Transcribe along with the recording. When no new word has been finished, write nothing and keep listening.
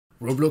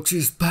Roblox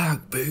is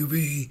back,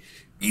 baby!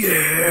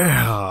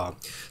 Yeah!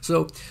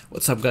 So,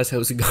 what's up guys,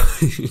 how's it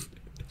going?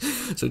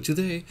 So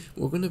today,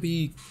 we're gonna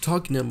be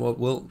talking about,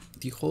 well,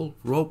 the whole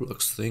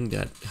Roblox thing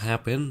that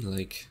happened,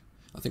 like,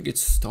 I think it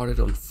started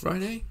on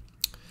Friday?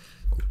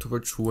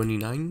 October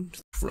 29th?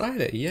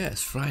 Friday,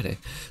 yes, Friday.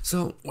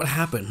 So, what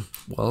happened?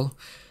 Well,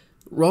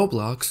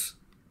 Roblox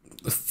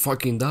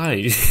fucking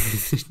died.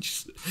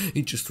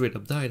 It just straight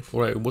up died.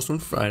 Alright, it was on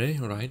Friday,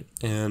 alright,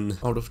 and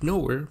out of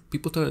nowhere,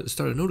 people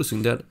started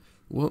noticing that,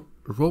 well,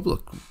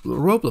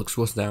 Roblox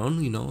was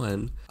down, you know,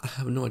 and I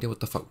have no idea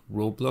what the fuck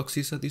Roblox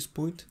is at this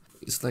point.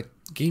 It's like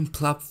game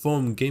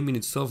platform, gaming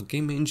itself,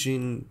 game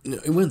engine, you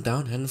know, it went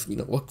down, and you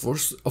know, of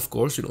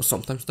course, you know,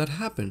 sometimes that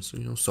happens,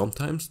 you know,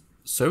 sometimes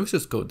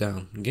services go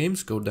down,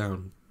 games go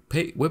down,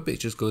 web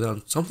pages go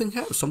down, something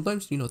happens,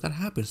 sometimes, you know, that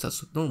happens,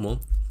 that's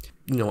normal.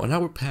 You know, an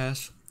hour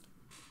pass,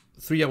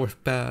 3 hours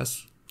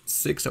pass,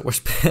 6 hours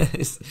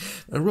pass,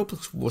 and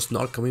Roblox was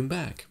not coming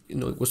back. You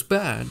know, it was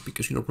bad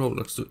because, you know,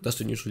 Roblox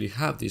doesn't usually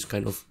have these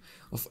kind of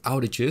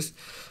outages,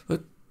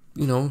 but,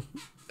 you know,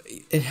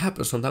 it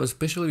happens sometimes,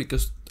 especially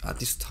because at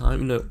this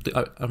time, you know,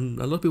 a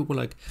lot of people were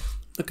like,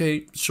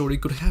 okay, sure,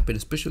 it could happen,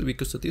 especially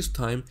because at this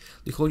time,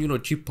 the whole, you know,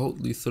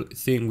 Chipotle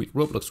thing with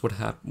Roblox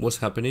was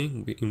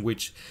happening, in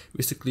which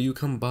basically you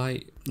can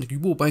buy, like, you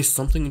will buy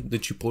something in the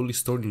Chipotle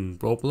store in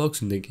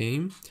Roblox in the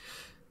game,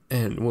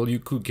 and, well, you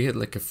could get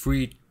like a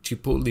free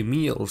Chipotle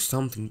meal or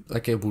something,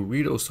 like a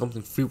burrito or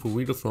something, free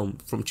burrito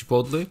from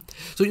Chipotle.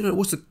 So, you know,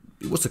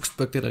 it was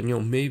expected, and, you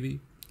know,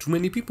 maybe too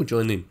many people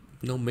joined in.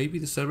 You know, maybe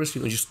the servers,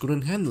 you know, just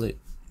couldn't handle it.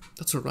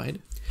 That's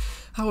alright.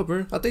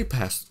 However, a day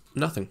passed,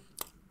 nothing.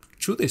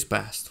 2 days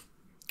passed.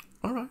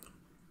 Alright.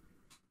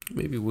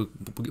 Maybe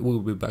we'll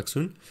be back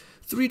soon.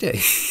 3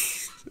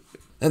 days.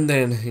 And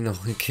then, you know,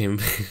 it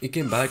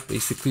came back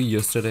basically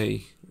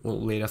yesterday, well,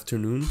 late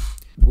afternoon.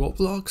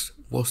 Roblox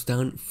was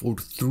down for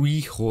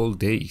 3 whole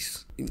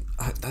days.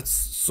 That's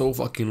so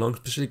fucking long,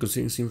 especially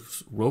considering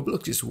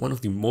Roblox is one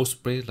of the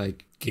most played,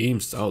 like,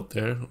 games out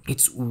there.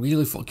 It's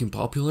really fucking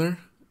popular,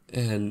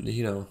 and,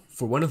 you know,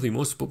 for one of the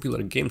most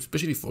popular games,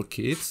 especially for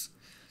kids,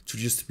 to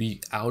just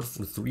be out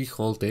for 3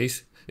 whole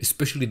days,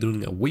 especially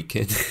during a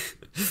weekend.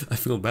 I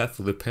feel bad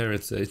for the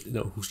parents that, you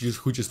know,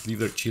 who just leave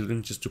their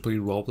children just to play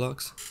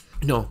Roblox.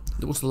 No,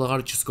 there was a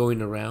lot just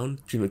going around,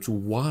 you know, to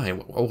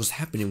what was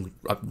happening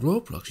with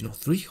Roblox. You know,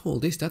 3 whole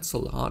days, that's a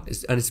lot,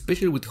 and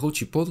especially with the whole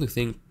Chipotle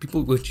thing,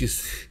 people were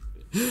just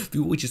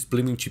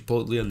blaming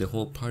Chipotle and the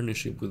whole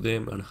partnership with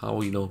them, and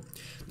how, you know,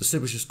 the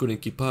service just couldn't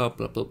keep up,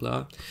 blah blah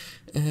blah.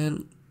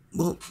 And,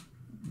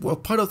 well,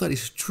 part of that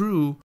is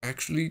true.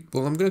 Actually,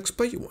 well, I'm gonna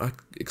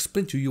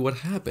explain to you what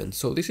happened.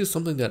 So this is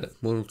something that,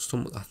 well,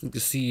 I think the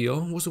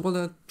CEO was the one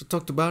that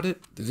talked about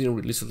it. They didn't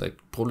release it like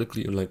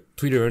publicly on like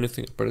Twitter or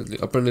anything.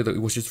 Apparently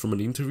it was just from an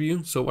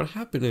interview. So what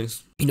happened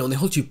is, you know, the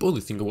whole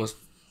Chipotle thing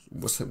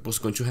was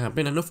going to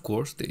happen, and of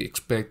course they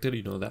expected,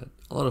 you know, that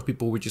a lot of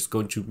people were just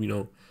going to, you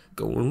know,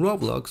 go on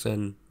Roblox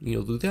and, you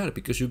know, do that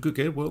because you could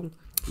get,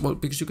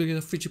 because you could get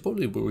a free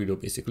Chipotle burrito,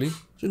 basically.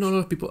 So, you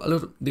know,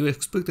 they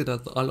expected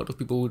that a lot of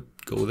people would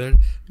go there,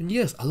 and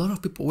yes, a lot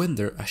of people went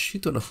there, a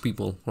shit ton of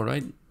people,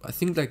 alright? I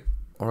think the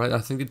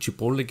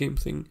Chipotle game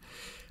thing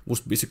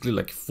was basically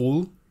like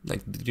full,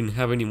 like they didn't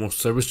have any more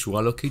service to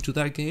allocate to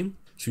that game,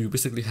 so you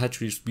basically had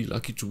to just be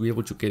lucky to be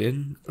able to get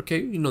in. Okay,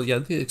 you know, yeah,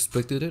 they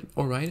expected it,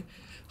 alright.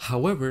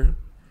 However,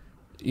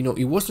 you know,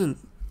 it wasn't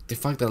the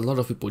fact that a lot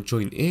of people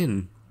joined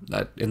in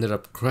that ended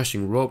up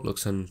crashing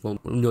Roblox and, well,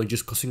 you know,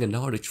 just causing an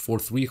outage for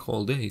 3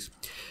 whole days.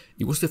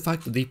 It was the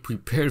fact that they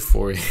prepared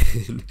for it.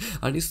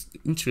 And it's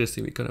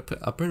interesting because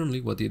apparently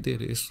what they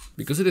did is,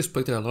 because it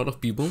expected a lot of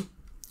people,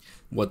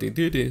 what they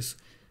did is,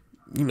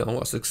 you know,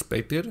 as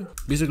expected,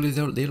 basically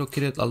they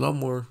located a lot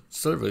more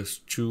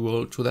servers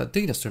to that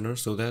data center,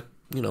 so that,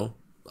 you know,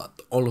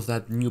 all of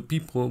that new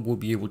people will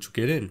be able to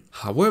get in.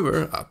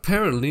 However,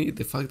 apparently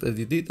the fact that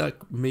they did that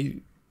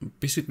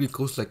basically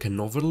caused like an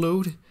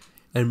overload,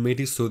 and made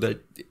it so that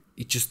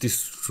it just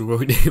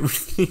destroyed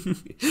everything.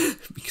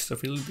 Because I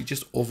feel like they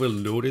just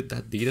overloaded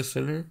that data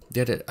center. They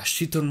had a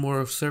shit ton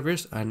more of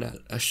servers, and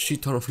a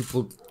shit ton of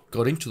people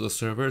got into the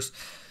servers,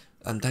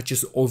 and that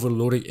just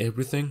overloaded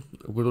everything,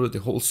 overloaded the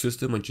whole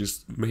system, and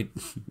just made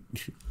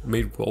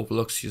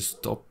Roblox just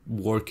stop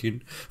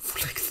working for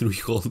like 3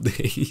 whole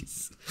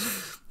days.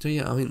 So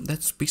yeah, I mean,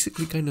 that's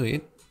basically kind of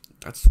it.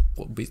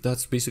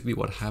 That's basically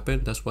what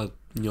happened. That's what,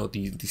 you know,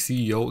 the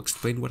CEO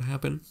explained what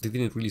happened. They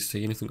didn't really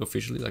say anything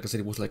officially. Like I said,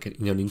 it was like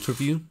in an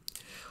interview.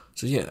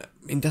 So yeah,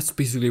 I mean, that's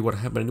basically what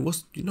happened. And it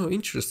was, you know,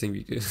 interesting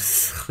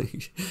because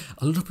like,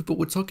 a lot of people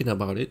were talking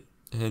about it.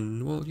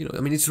 And, well, you know,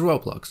 I mean, it's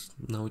Roblox.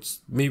 Now,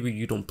 it's, maybe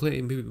you don't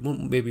play,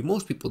 maybe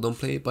most people don't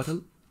play, but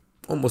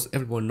almost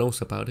everyone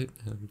knows about it.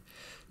 And,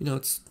 you know,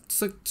 it's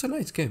a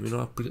nice game. You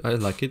know, I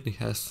like it. It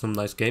has some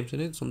nice games in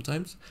it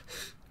sometimes.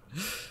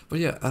 But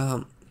yeah,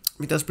 I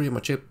mean, that's pretty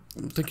much it.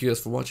 Thank you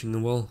guys for watching,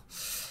 and, well,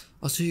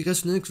 I'll see you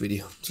guys in the next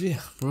video. So yeah,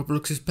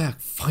 Roblox is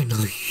back,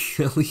 finally.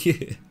 Hell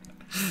yeah.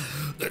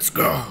 Let's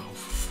go.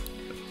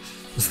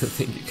 So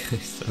thank you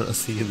guys, and I'll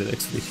see you in the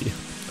next video.